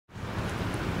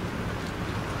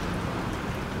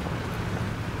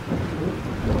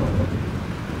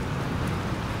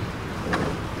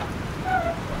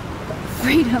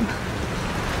Freedom.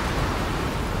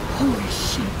 Holy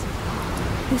shit.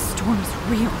 This storm's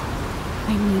real.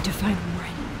 I need to find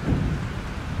Warren.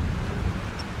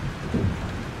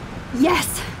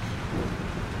 Yes!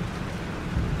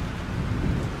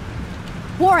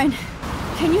 Warren,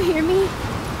 can you hear me?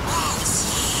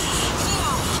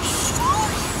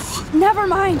 Never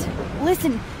mind.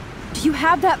 Listen, do you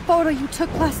have that photo you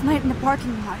took last night in the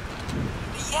parking lot?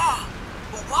 Yeah,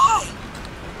 but why?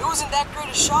 It wasn't that great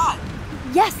a shot.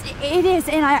 Yes, it is,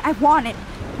 and I want it.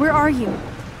 Where are you?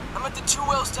 I'm at the Two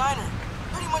Whales Diner.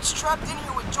 Pretty much trapped in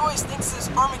here with Joyce thinks this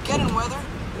Armageddon weather.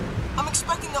 I'm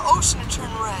expecting the ocean to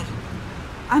turn red.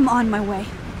 I'm on my way.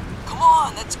 Come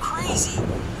on, that's crazy.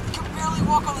 You can barely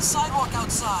walk on the sidewalk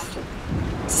outside.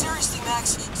 Seriously,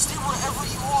 Max, stay wherever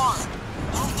you are.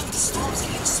 I don't think the storm's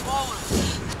getting smaller.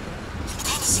 I'm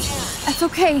kinda scared. That's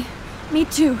okay. Me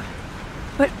too.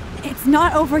 But it's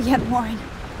not over yet, Warren.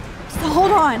 So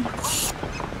hold on.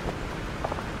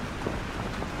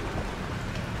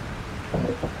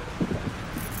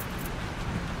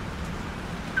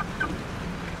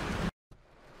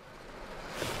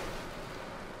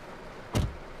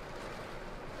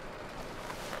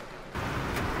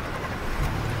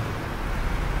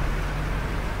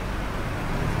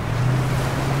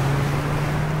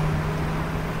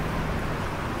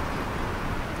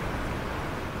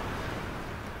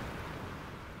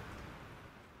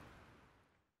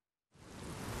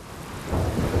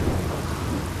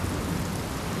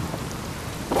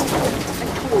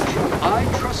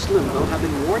 Limbo have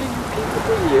been warning you people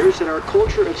for years that our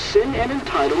culture of sin and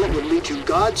entitlement would lead to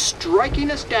God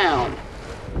striking us down.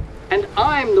 And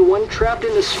I'm the one trapped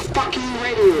in this fucking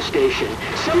radio station.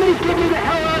 Somebody get me the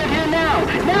hell out of here now!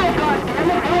 Now,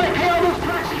 goddammit, or I pay all those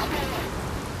taxes!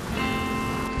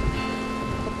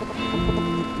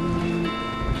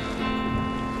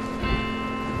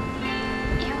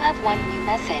 You have one new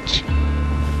message.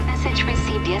 Message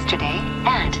received yesterday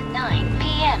at 9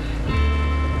 p.m.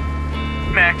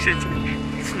 Max, it's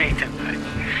Nathan.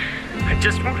 I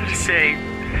just wanted to say,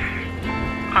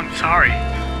 I'm sorry.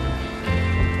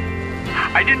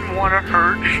 I didn't want to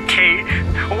hurt Kate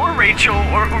or Rachel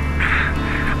or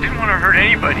I didn't want to hurt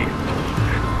anybody.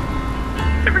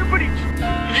 Everybody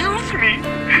used me.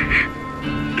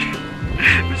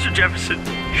 Mr. Jefferson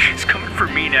is coming for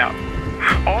me now.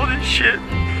 All this shit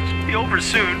will be over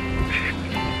soon.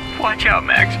 Watch out,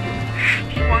 Max.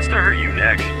 He wants to hurt you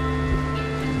next.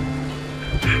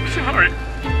 Sorry.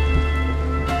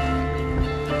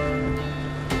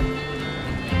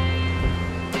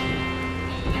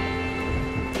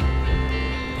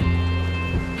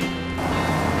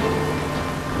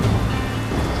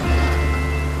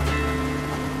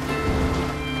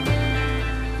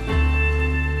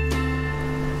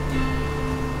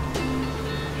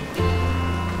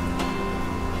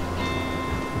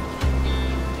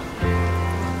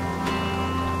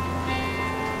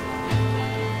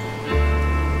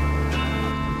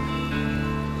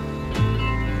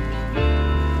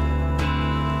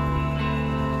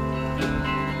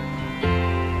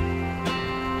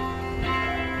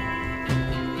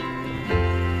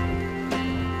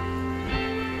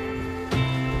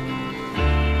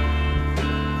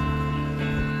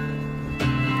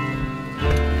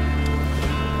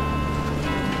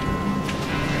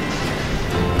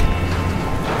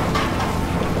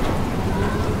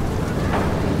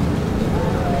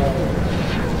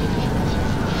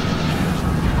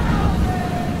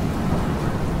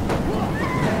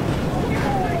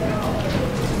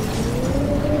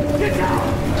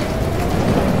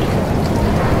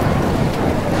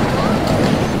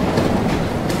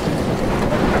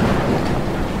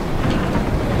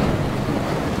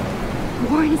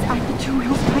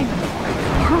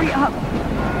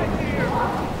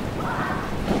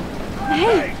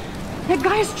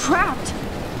 Trapped.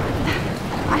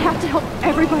 I have to help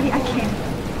everybody I can.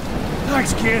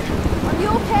 Thanks, kid. Are you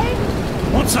okay?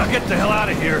 Once I get the hell out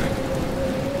of here.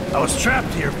 I was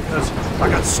trapped here because I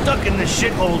got stuck in this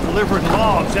shithole delivering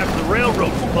logs after the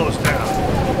railroad was closed down.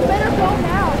 You better go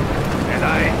now. And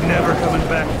I ain't never coming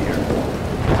back here.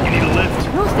 You need a lift?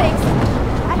 No thanks.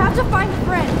 I have to find a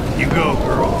friend. You go,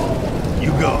 girl.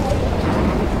 You go.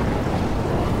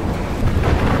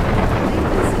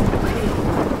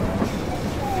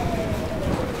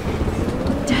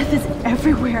 Is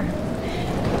everywhere.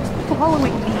 It's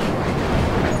following me.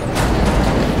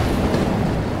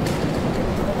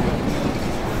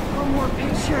 One more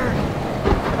picture.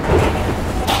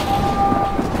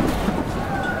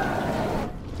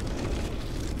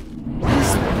 This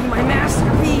will be my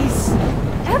masterpiece.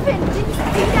 Evan, did you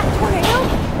see that tornado?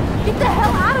 Get the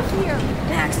hell out of here.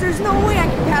 Max, there's no way I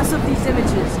can pass up these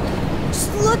images.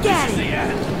 Just look at it! You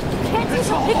can't take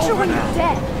a picture when you're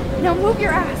dead. Now move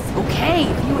your ass. Okay,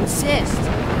 if you insist.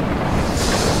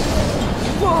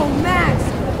 Whoa, Max!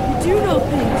 You do know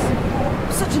things.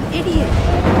 I'm such an idiot.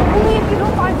 Only if you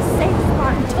don't find a safe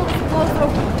spot until it blows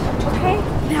over, okay?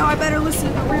 Now I better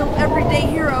listen to the real everyday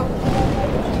hero.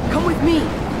 Come with me.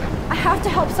 I have to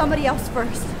help somebody else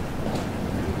first.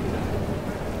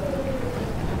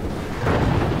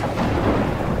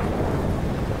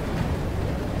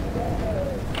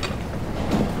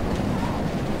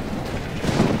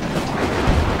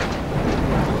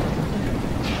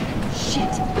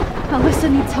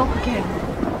 Alyssa needs help again.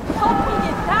 Help me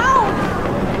get down!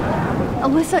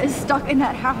 Alyssa is stuck in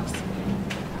that house.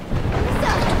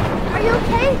 Alyssa, are you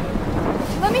okay?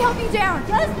 Let me help you down.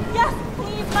 Yes,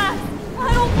 please, Max.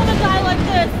 I don't want to die like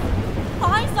this.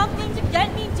 Find something to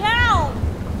get me down.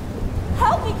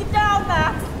 Help me get down,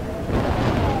 Max.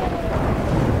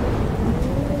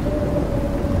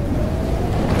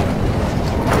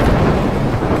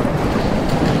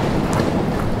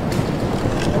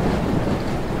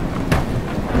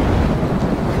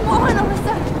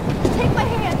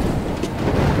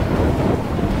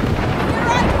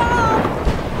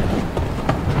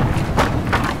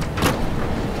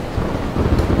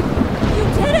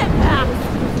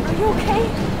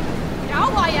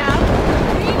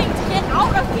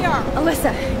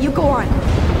 Alyssa, you go on.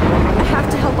 I have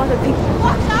to help other people.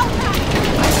 Watch out,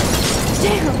 Max!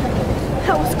 Damn!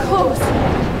 That was close.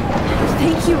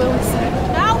 Thank you, Alyssa.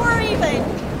 Now we're even.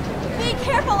 Be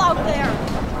careful out there.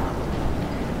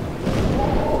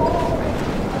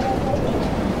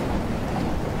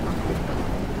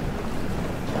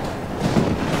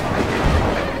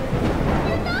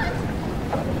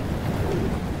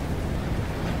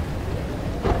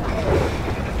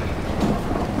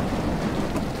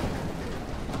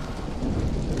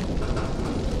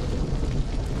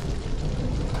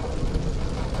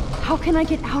 How can I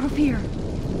get out of here?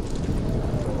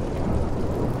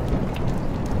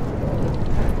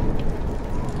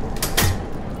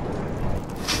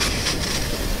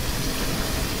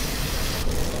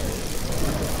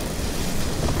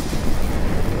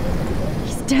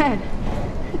 He's dead.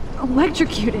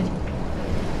 Electrocuted.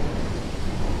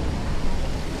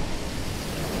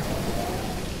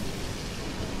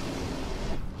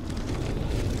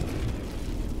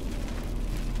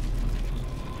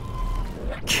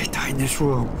 In this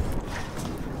room.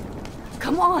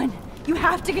 Come on! You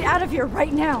have to get out of here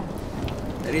right now!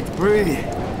 I need to breathe.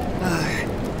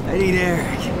 I need air.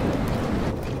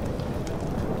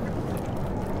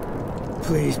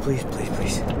 Please, please, please,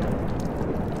 please.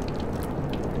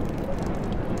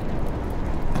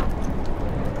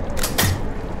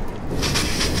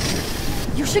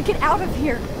 You should get out of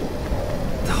here!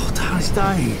 The whole town is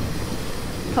dying.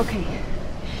 Okay.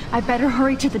 I better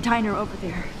hurry to the diner over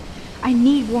there. I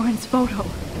need Warren's photo.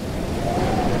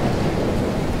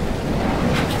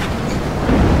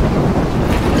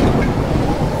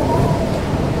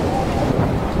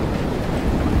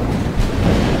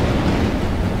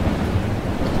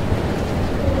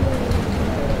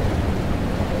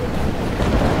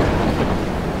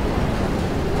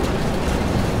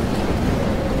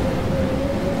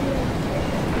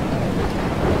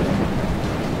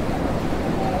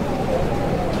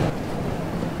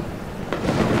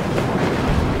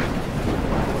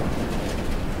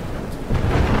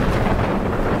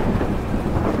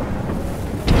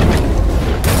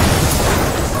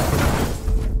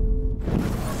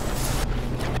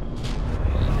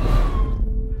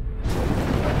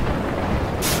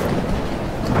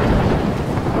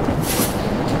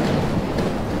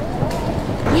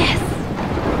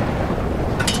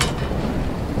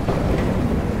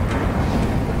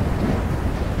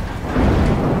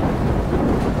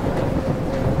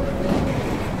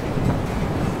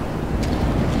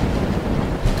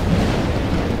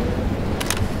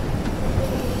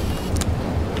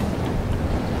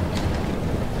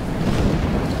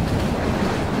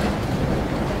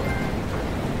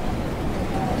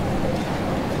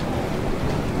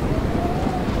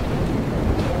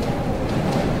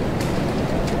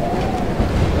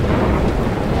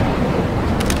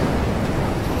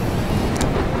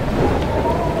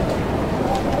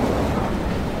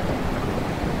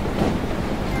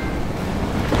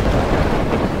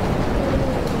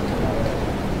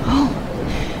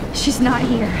 She's not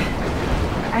here.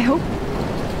 I hope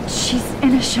she's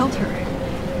in a shelter.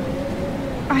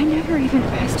 I never even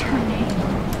asked her name.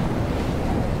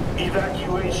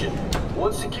 Evacuation.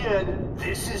 Once again,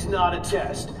 this is not a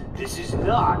test. This is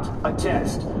not a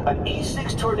test. An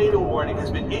E6 tornado warning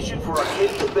has been issued for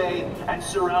Arcadia Bay and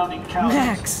surrounding counties.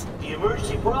 Max! The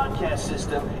emergency broadcast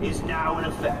system is now in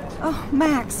effect. Oh,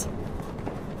 Max.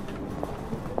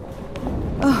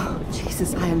 Oh,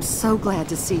 Jesus, I am so glad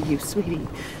to see you, sweetie.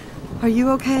 Are you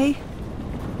okay?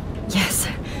 Yes.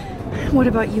 What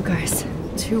about you guys?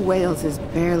 Two Whales is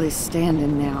barely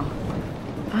standing now.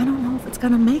 I don't know if it's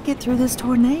gonna make it through this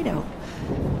tornado.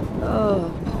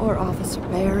 Oh, poor Officer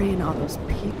Barry and all those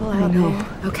people out there.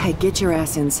 Okay, get your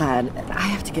ass inside. I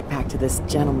have to get back to this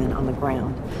gentleman on the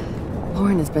ground.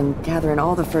 Lauren has been gathering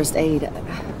all the first aid.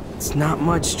 It's not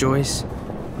much, Joyce,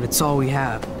 but it's all we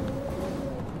have.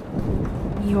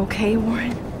 You okay,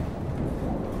 Warren?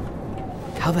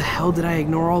 How the hell did I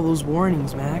ignore all those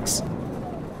warnings, Max?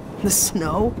 The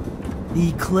snow? The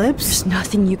eclipse? There's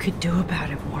nothing you could do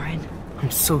about it, Warren.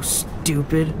 I'm so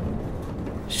stupid.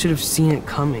 Should have seen it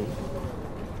coming.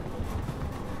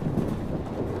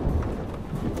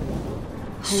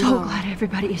 So glad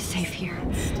everybody is safe here.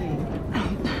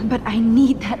 But I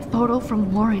need that photo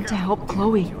from Warren to help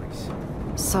Chloe.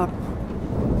 So,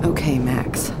 okay,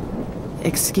 Max.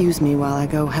 Excuse me while I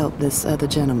go help this other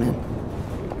gentleman.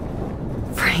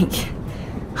 Frank,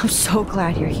 I'm so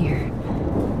glad you're here.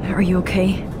 Are you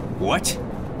okay? What?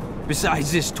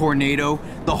 Besides this tornado,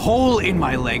 the hole in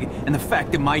my leg, and the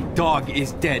fact that my dog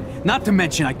is dead, not to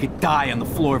mention I could die on the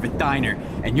floor of a diner,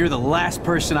 and you're the last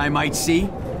person I might see?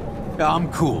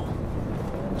 I'm cool.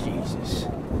 Jesus.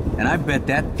 And I bet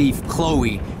that thief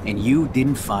Chloe and you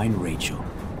didn't find Rachel,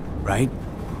 right?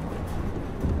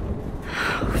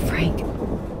 Oh, Frank.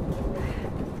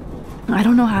 I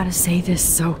don't know how to say this,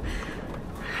 so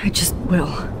I just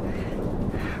will.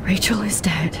 Rachel is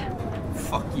dead.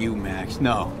 Fuck you, Max.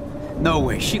 No. No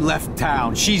way. She left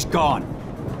town. She's gone.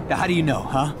 How do you know,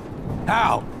 huh?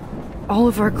 How? All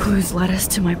of our clues led us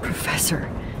to my professor,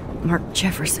 Mark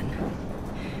Jefferson.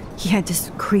 He had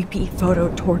this creepy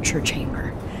photo torture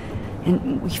chamber.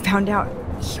 And we found out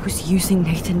he was using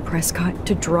Nathan Prescott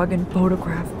to drug and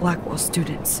photograph Blackwell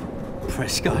students.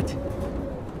 Prescott?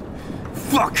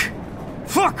 Fuck!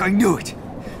 Fuck, I knew it!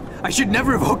 I should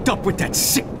never have hooked up with that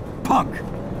sick punk!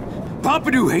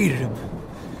 Pompidou hated him.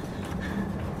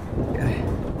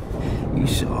 You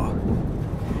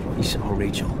saw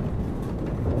Rachel.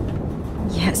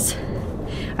 Yes.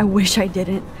 I wish I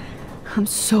didn't. I'm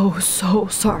so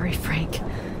sorry, Frank.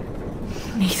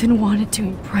 Nathan wanted to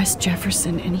impress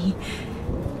Jefferson and he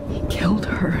killed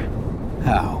her.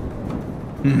 How?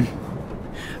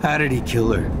 How did he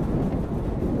kill her?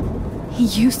 He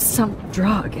used some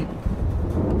drug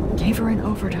and gave her an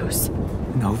overdose.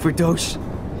 An overdose?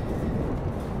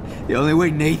 The only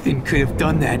way Nathan could have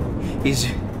done that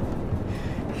is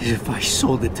if I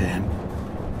sold it to him.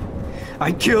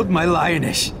 I killed my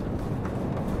lioness.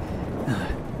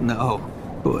 No.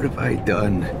 What have I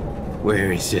done?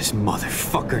 Where is this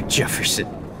motherfucker Jefferson?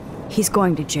 He's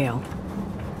going to jail.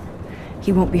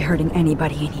 He won't be hurting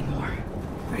anybody anymore.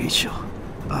 Rachel.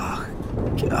 Oh,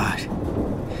 God.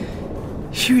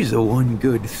 She was the one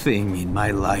good thing in my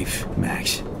life,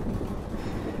 Max.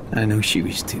 I know she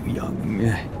was too young.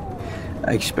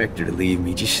 I expect her to leave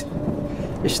me, just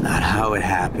not how it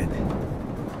happened.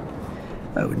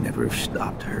 I would never have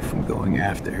stopped her from going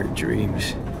after her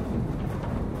dreams.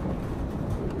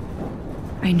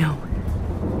 I know.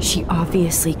 She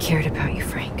obviously cared about you,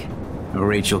 Frank.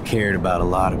 Rachel cared about a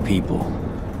lot of people.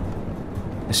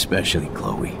 Especially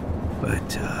Chloe.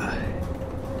 But,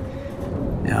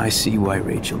 now I see why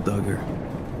Rachel dug her.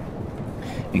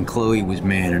 And Chloe was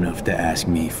man enough to ask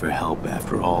me for help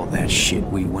after all that shit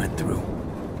we went through.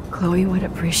 Chloe would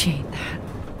appreciate that.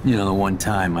 You know, the one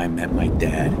time I met my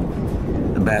dad,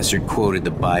 the bastard quoted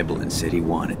the Bible and said he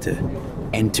wanted to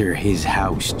enter his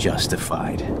house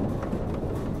justified.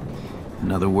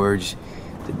 In other words,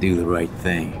 to do the right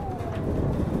thing.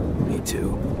 Me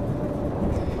too.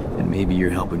 And maybe you're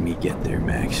helping me get there,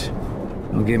 Max.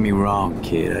 Don't get me wrong,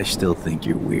 kid. I still think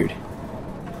you're weird.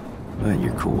 But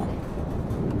you're cool.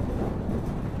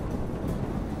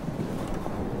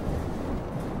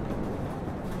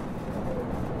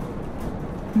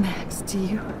 Max, do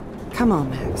you... Come on,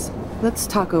 Max. Let's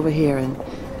talk over here and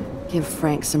give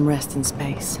Frank some rest and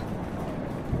space.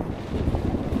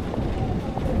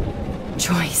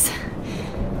 Joyce,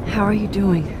 how are you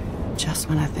doing? Just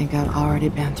when I think I've already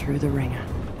been through the ringer.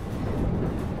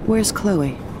 Where's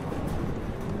Chloe?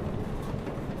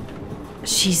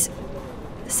 She's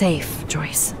safe,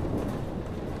 Joyce.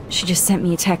 She just sent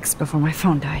me a text before my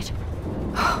phone died.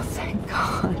 Oh, thank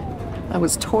God. I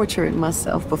was torturing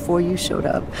myself before you showed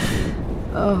up.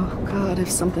 Oh, God, if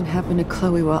something happened to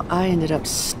Chloe while I ended up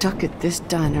stuck at this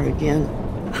diner again.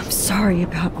 I'm sorry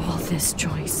about all this,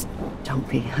 Joyce. Don't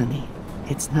be, honey.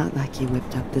 It's not like you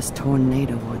whipped up this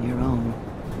tornado on your own.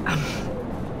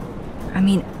 I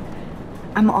mean,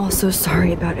 I'm also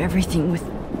sorry about everything with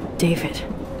David.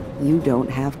 You don't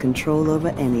have control over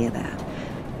any of that.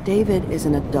 David is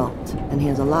an adult, and he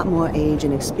has a lot more age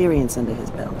and experience under his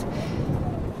belt.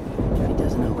 He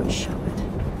doesn't always show it.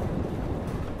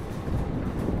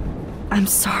 I'm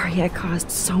sorry I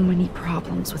caused so many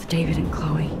problems with David and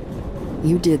Chloe.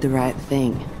 You did the right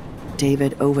thing.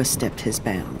 David overstepped his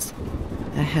bounds.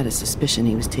 I had a suspicion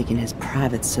he was taking his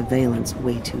private surveillance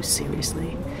way too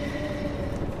seriously.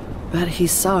 But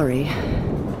he's sorry,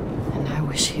 and I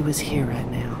wish he was here right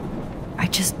now. I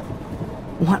just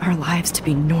want our lives to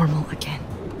be normal again.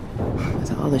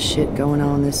 With all the shit going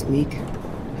on this week,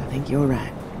 I think you're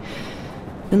right.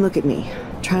 And look at me,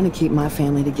 trying to keep my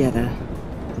family together.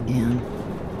 Again.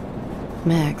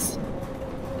 Max,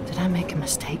 did I make a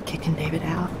mistake kicking David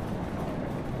out?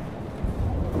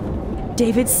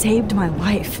 David saved my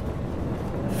life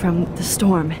from the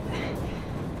storm.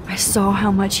 I saw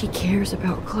how much he cares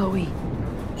about Chloe,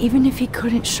 even if he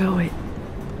couldn't show it.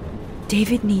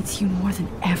 David needs you more than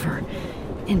ever,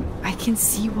 and I can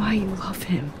see why you love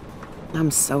him.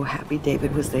 I'm so happy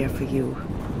David was there for you.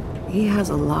 He has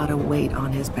a lot of weight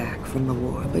on his back from the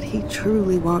war, but he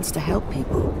truly wants to help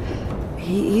people.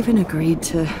 He even agreed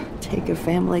to take a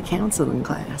family counseling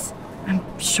class. I'm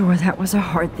sure that was a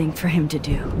hard thing for him to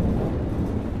do.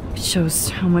 It shows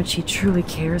how much he truly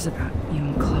cares about you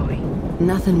and Chloe.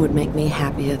 Nothing would make me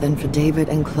happier than for David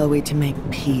and Chloe to make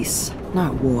peace,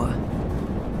 not war.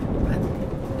 But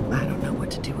I don't know what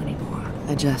to do anymore.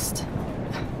 I just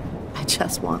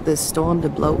want this storm to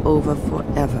blow over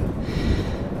forever.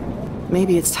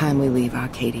 Maybe it's time we leave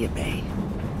Arcadia Bay.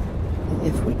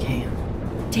 If we can.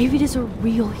 David is a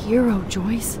real hero,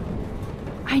 Joyce.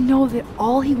 I know that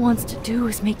all he wants to do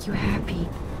is make you happy.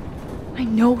 I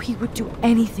know he would do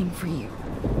anything for you.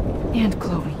 And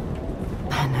Chloe.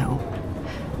 I know.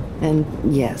 And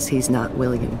yes, he's not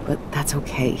William, but that's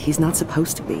okay. He's not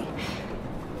supposed to be.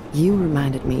 You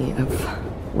reminded me of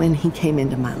when he came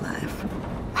into my life.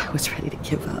 I was ready to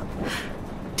give up.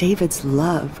 David's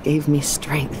love gave me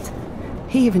strength.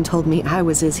 He even told me I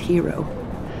was his hero.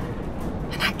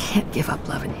 And I can't give up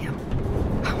loving him.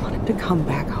 I want him to come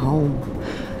back home.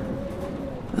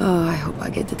 Oh, I hope I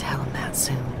get to tell him that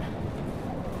soon.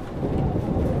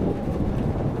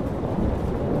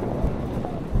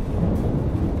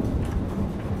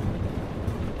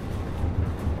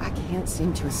 I can't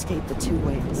seem to escape the two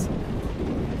ways.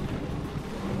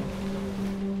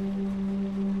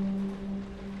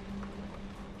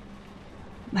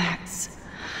 Max,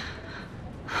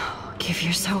 give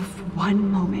yourself one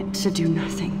moment to do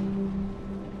nothing.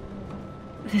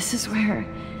 This is where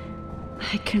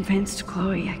I convinced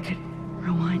Chloe I could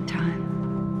rewind time.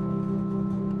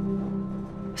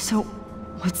 So,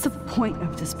 what's the point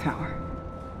of this power?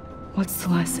 What's the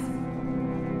lesson?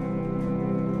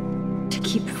 To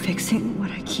keep fixing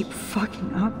what I keep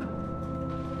fucking up?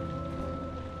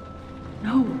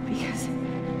 No, because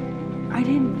I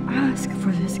didn't ask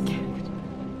for this gift.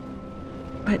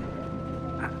 But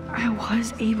I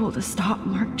was able to stop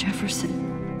Mark Jefferson.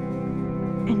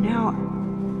 And now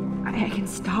I can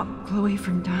stop Chloe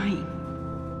from dying.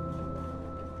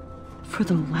 For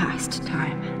the last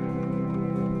time.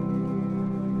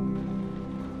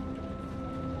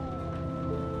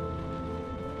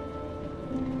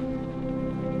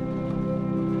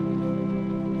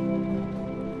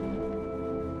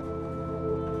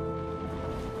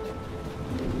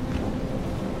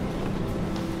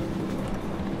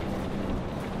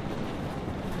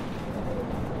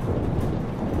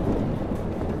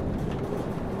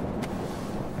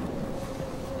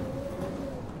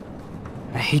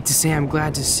 I hate to say I'm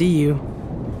glad to see you,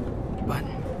 but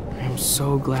I'm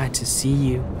so glad to see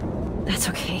you. That's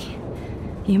okay.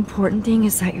 The important thing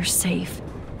is that you're safe.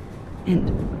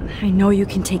 And I know you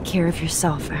can take care of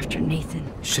yourself after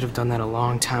Nathan. Should have done that a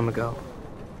long time ago.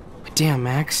 But damn,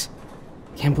 Max.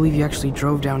 Can't believe you actually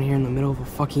drove down here in the middle of a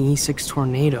fucking E6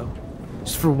 tornado.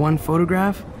 Just for one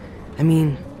photograph? I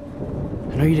mean,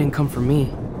 I know you didn't come for me.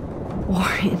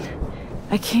 Warren,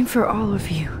 I came for all of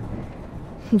you.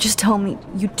 Just tell me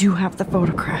you do have the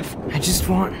photograph. I just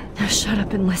want... Now shut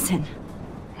up and listen.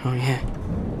 Oh yeah,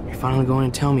 you're finally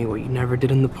going to tell me what you never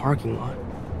did in the parking lot.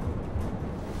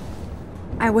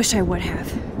 I wish I would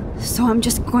have. So I'm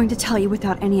just going to tell you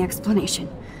without any explanation.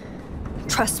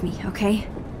 Trust me, okay?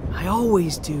 I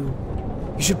always do.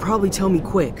 You should probably tell me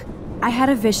quick. I had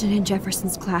a vision in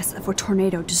Jefferson's class of a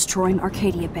tornado destroying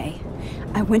Arcadia Bay.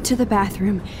 I went to the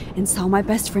bathroom and saw my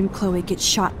best friend Chloe get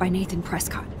shot by Nathan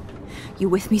Prescott. You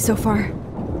with me so far?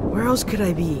 Where else could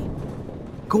I be?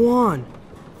 Go on.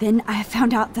 Then I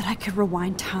found out that I could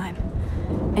rewind time.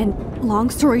 And long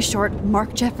story short,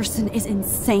 Mark Jefferson is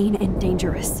insane and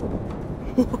dangerous.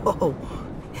 Whoa,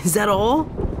 is that all?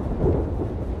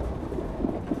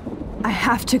 I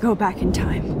have to go back in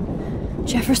time.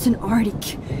 Jefferson already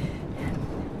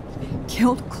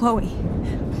killed Chloe.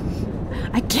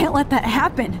 I can't let that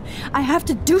happen. I have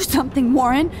to do something,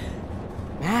 Warren.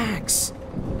 Max,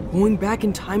 going back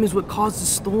in time is what caused the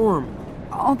storm.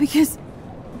 All because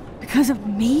of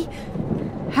me?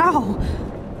 How?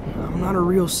 I'm not a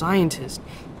real scientist,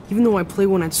 even though I play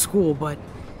one at school, but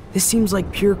this seems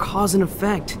like pure cause and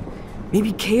effect.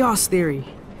 Maybe chaos theory.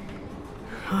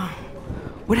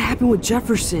 What happened with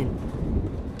Jefferson?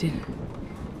 Did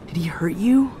he hurt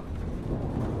you?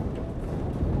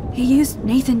 He used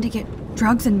Nathan to get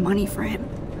drugs and money for him.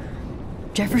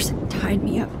 Jefferson tied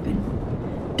me up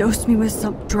and dosed me with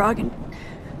some drug and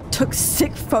took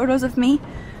sick photos of me.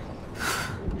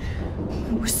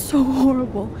 It was so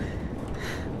horrible.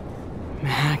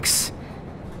 Max,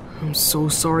 I'm so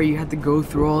sorry you had to go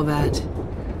through all that.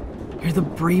 You're the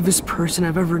bravest person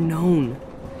I've ever known.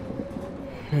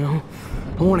 You know,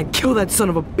 I want to kill that son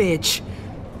of a bitch.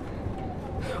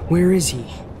 Where is he?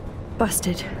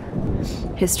 Busted.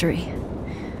 History.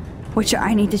 Which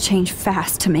I need to change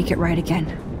fast to make it right again.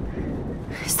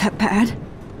 Is that bad?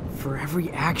 For every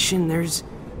action, there's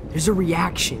a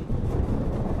reaction.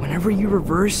 Whenever you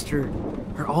reversed or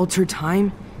altered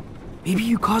time, maybe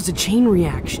you caused a chain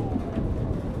reaction.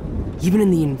 Even in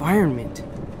the environment.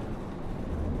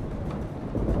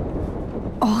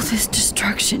 All this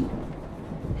destruction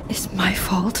is my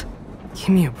fault. Give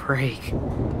me a break.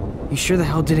 You sure the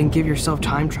hell didn't give yourself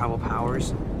time travel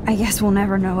powers? I guess we'll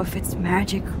never know if it's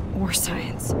magic or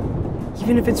science.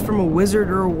 Even if it's from a wizard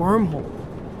or a wormhole.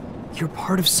 You're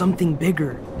part of something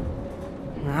bigger.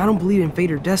 I don't believe in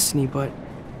fate or destiny, but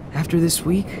after this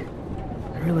week,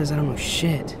 I realize I don't know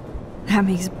shit. That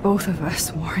makes both of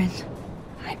us, Warren.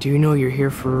 I do know you're here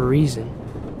for a reason.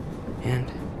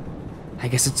 And I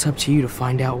guess it's up to you to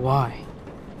find out why.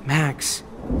 Max,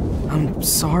 I'm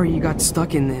sorry you got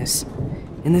stuck in this.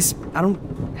 I don't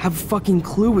have a fucking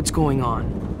clue what's going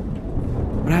on.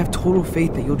 But I have total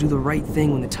faith that you'll do the right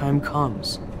thing when the time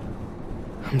comes.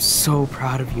 I'm so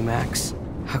proud of you, Max.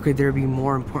 How could there be a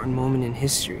more important moment in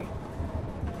history?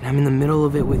 And I'm in the middle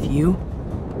of it with you.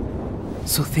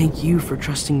 So thank you for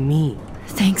trusting me.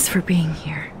 Thanks for being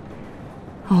here.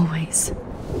 Always.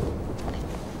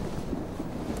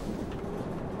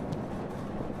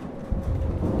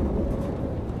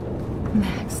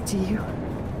 Max, do you...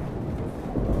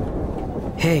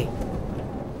 Hey,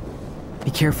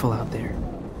 be careful out there.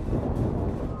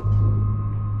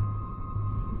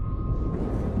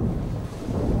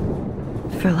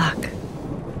 For luck.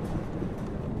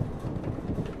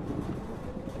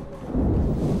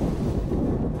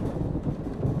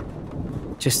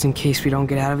 Just in case we don't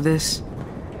get out of this,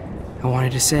 I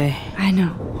wanted to say... I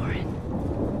know, Warren.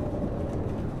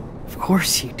 Of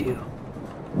course you do.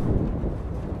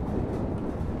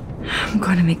 I'm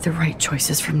gonna make the right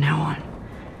choices from now on.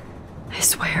 I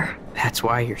swear. That's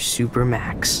why you're Super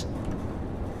Max.